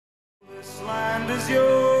land is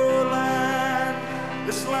your land,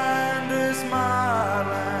 this land is my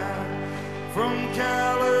land. From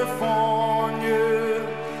California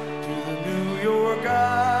to the New York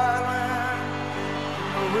Island,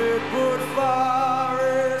 from the redwood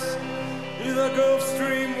forest to the Gulf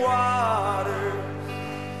Stream waters.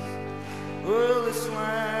 Well, this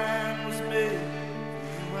land was made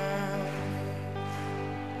for you and me.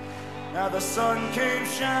 Now the sun came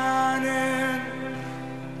shining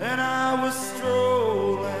and I was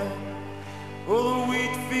strolling, oh, the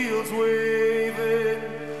wheat fields waving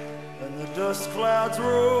and the dust clouds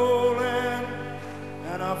rolling,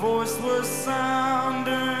 and our voice was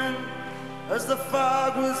sounding as the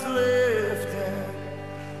fog was lifting.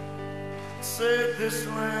 It said this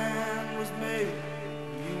land was made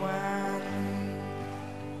for you and me.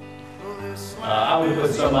 Well, this land I would put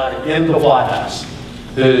somebody in the White House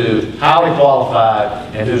who highly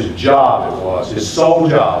qualified and whose job it was, his sole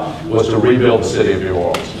job was to rebuild the city of New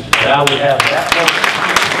Orleans. And I would have that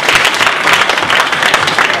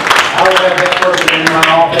person in my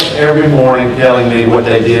office every morning telling me what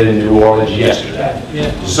they did in New Orleans yesterday.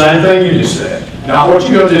 Yeah. The same thing you just said. Not what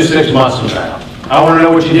you're going to do 6 months from now. I want to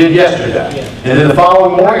know what you did yesterday. Yeah. And then the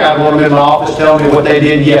following morning I'd want them in my office telling me what they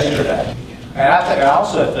did yesterday. And I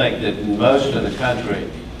also think that most of the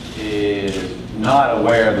country is not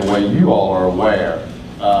aware the way you all are aware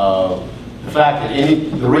of the fact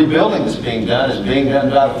that the rebuilding that's being done is being done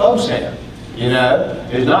by the folks here. You know,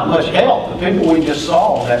 there's not much help. The people we just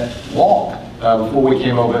saw that walk before we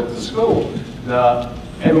came over to the school,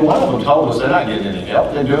 every one of them told us they're not getting any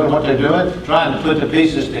help. They're doing what they're doing, trying to put the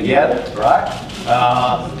pieces together, right?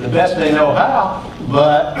 The best they know how,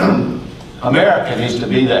 but America needs to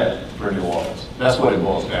be there for New Orleans. That's what it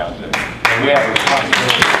boils down to. And we have a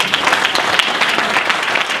responsibility.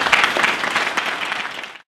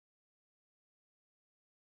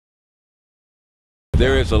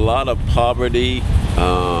 There is a lot of poverty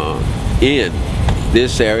in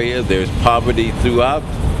this area. There's poverty throughout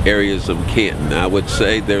areas of Canton. I would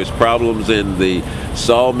say there's problems in the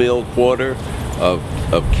sawmill quarter of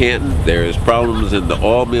Canton. There's problems in the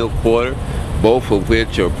oil mill quarter, both of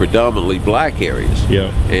which are predominantly black areas.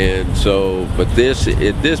 Yeah. And so, but this,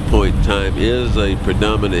 at this point in time, is a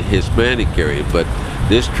predominant Hispanic area. But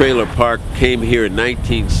this trailer park came here in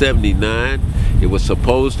 1979. It was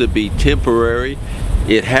supposed to be temporary.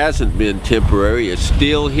 It hasn't been temporary. It's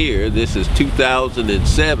still here. This is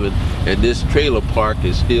 2007, and this trailer park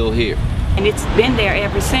is still here. And it's been there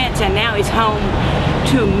ever since, and now it's home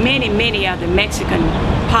to many of the Mexican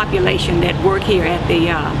population that work here at the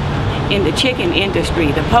in the chicken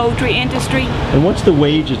industry, the poultry industry. And what's the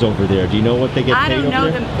wages over there? Do you know what they get paid over there? I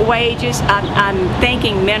don't know the wages. I'm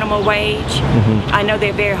thinking minimum wage. I know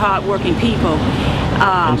they're very hard-working people.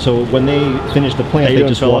 And so when they finish the plant, they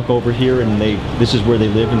just walk over here, and this is where they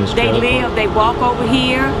live in this trailer park? They walk over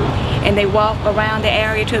here, and they walk around the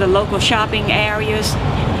area to the local shopping areas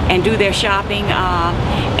and do their shopping.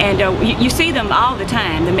 You see them all the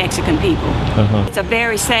time, the Mexican people. It's a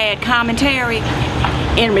very sad commentary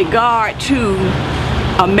in regard to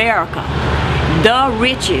America, the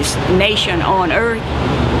richest nation on earth,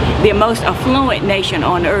 the most affluent nation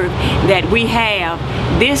on earth, that we have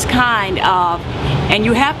this kind of, and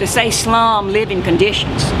you have to say, slum living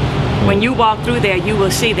conditions. When you walk through there, you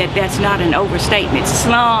will see that that's not an overstatement.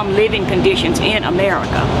 Slum living conditions in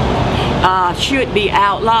America should be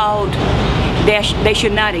outlawed. They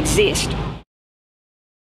should not exist.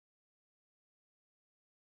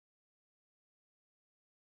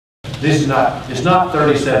 This is not, it's not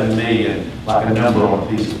 37 million like a number on a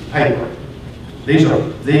piece of paper. These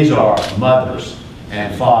are mothers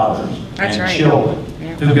and fathers and children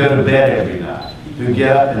who go to bed every night, who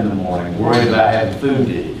get up in the morning worried about having food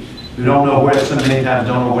to eat, who don't know where, so many times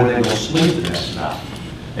don't know where they're going to sleep the next night.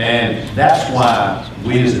 And that's why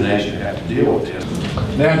we as a nation have to deal with this.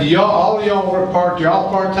 Now, do all of y'all work y'all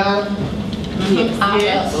part-time?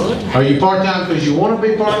 Yes. Are you part-time because you want to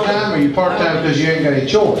be part-time, or are you part-time because you ain't got any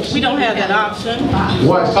choice? We don't have that option.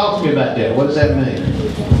 Talk to me about that. What does that mean?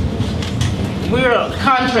 We're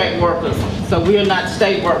contract workers, so we're not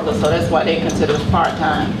state workers, so that's why they consider us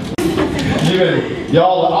part-time.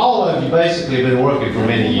 All of you basically have been working for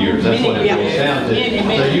many years. That's what it boils down to.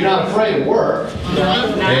 So you're not afraid of work,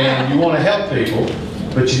 and you want to help people,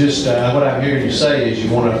 but you just, what I'm hearing you say is you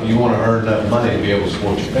want to earn enough money to be able to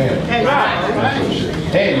support your family.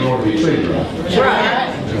 Right. And you want to be treated right.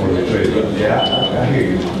 Right. You want to be treated right. Yeah, I hear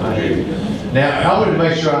you. I hear you. Now, I wanted to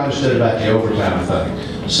make sure I understood about the overtime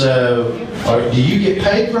thing. So, do you get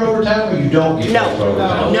paid for overtime, or you don't get paid for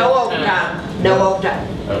overtime? No overtime. No overtime.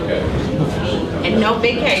 Okay. And no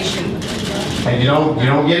vacation. And you don't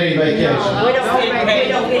get any vacation. We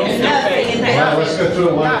don't get nothing. Well, let's go through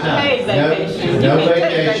it one at a time. No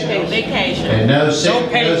vacation. And no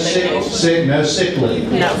sick leave.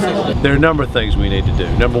 There are a number of things we need to do.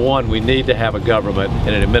 Number one, we need to have a government and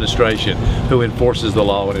an administration who enforces the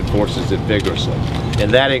law and enforces it vigorously.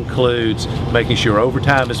 And that includes making sure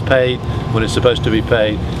overtime is paid when it's supposed to be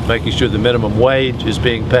paid, making sure the minimum wage is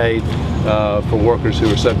being paid for workers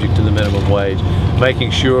who are subject to the minimum wage,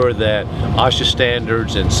 making sure that OSHA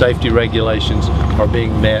standards and safety regulations are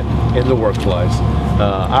being met in the workplace.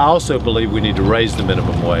 I also believe we need to raise the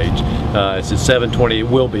minimum wage. It's at $7.20. It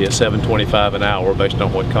will be at $7.25 an hour based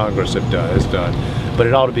on what Congress has done, but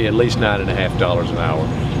it ought to be at least $9.50 an hour.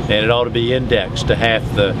 And it ought to be indexed to half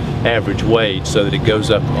the average wage so that it goes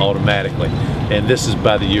up automatically. And this is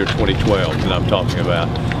by the year 2012 that I'm talking about.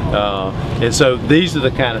 And so these are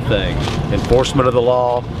the kind of things: enforcement of the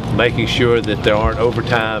law, making sure that there aren't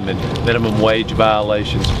overtime and minimum wage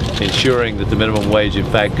violations, ensuring that the minimum wage in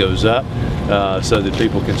fact goes up so that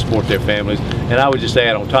people can support their families. And I would just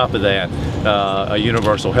add on top of that a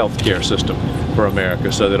universal health care system for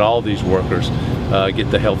America so that all these workers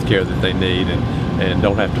get the health care that they need and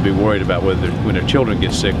don't have to be worried about whether when their children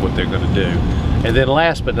get sick what they're going to do. And then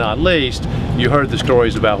last but not least, you heard the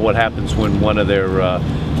stories about what happens when one of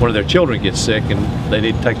their children gets sick and they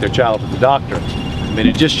need to take their child to the doctor. I mean,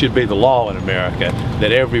 it just should be the law in America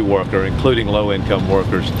that every worker, including low-income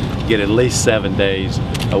workers, get at least 7 days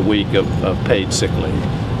a week of paid sick leave,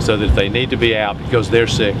 so that if they need to be out because they're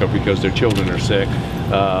sick or because their children are sick,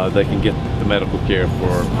 they can get the medical care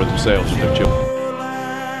for themselves and their children.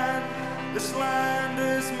 This land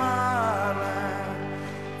is my land,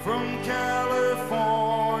 from California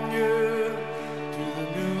to the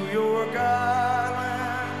New York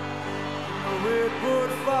Island, from the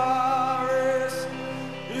redwood forest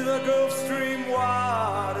to the Gulf Stream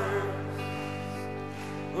waters.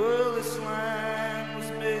 Well, this land